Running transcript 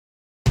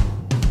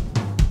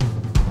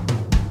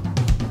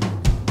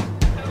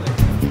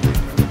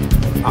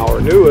Our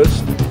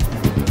newest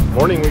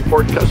Morning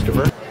Report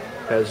customer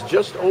has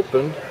just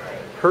opened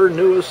her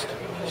newest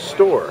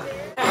store.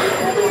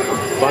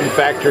 Fun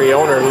Factory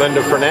owner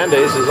Linda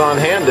Fernandez is on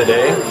hand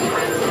today,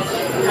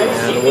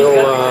 and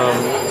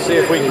we'll see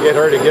if we can get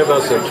her to give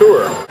us a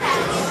tour.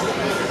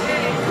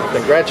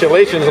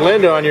 Congratulations,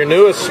 Linda, on your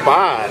newest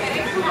spot.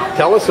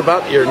 Tell us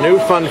about your new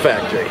Fun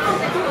Factory.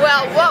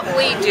 Well, what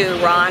we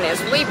do, Ron,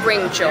 is we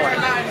bring joy.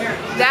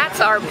 That's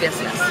our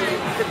business,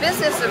 the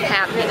business of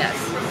happiness.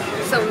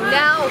 So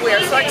now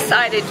we're so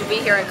excited to be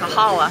here in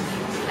Kahala,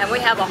 and we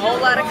have a whole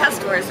lot of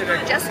customers that are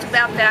just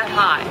about that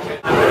high.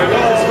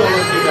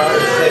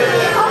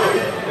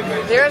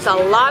 There's a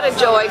lot of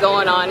joy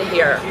going on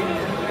here.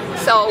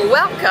 So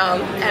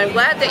welcome, and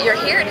glad that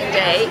you're here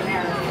today.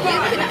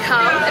 You can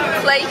come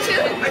and play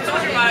too.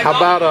 How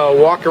about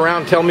a walk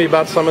around? Tell me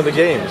about some of the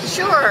games.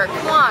 Sure,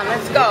 come on,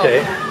 let's go.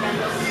 Okay.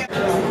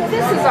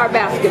 This is our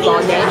basketball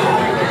game.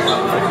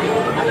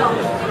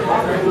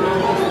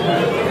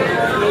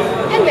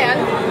 And then,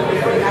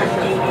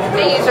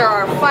 these are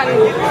our fun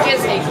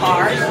Disney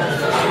cars.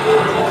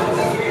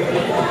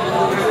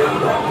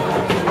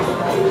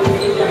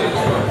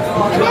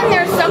 And then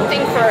there's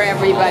something for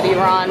everybody,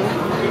 Ron.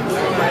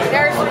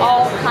 There's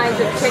all kinds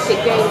of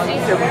ticket games.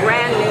 These are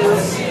brand new.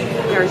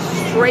 They're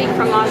straight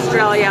from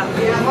Australia.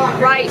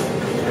 Right,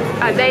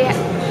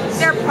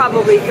 they're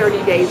probably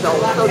 30 days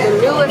old. So the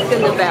newest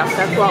and the best,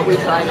 that's what we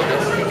try to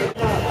do.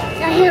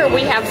 Now here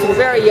we have some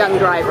very young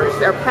drivers.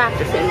 They're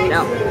practicing, you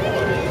know.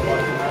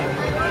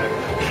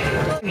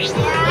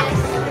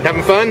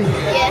 Having fun?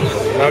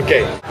 Yes.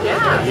 Okay.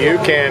 Yeah. You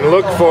can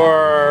look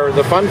for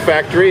the Fun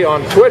Factory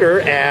on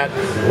Twitter at,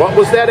 what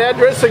was that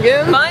address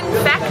again? Fun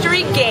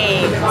Factory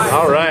Games.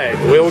 All right,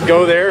 we'll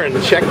go there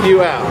and check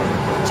you out.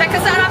 Check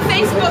us out on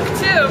Facebook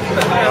too.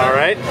 All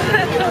right.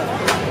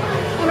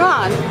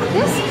 Ron,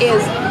 this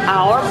is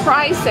our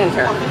prize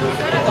center.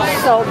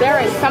 So there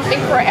is something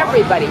for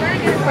everybody,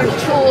 from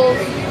tools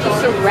to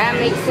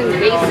ceramics and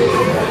vases,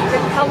 to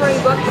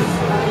coloring books,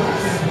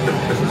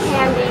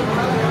 candy.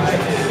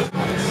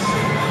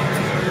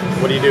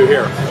 What do you do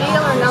here?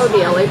 Deal or no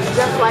deal, it's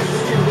just like the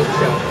TV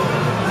show.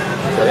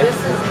 So this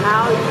is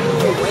how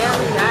you win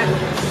that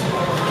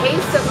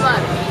case of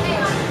money.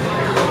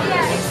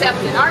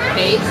 Except in our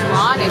case,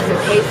 Ron, it's a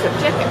case of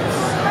chickens.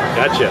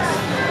 Gotcha.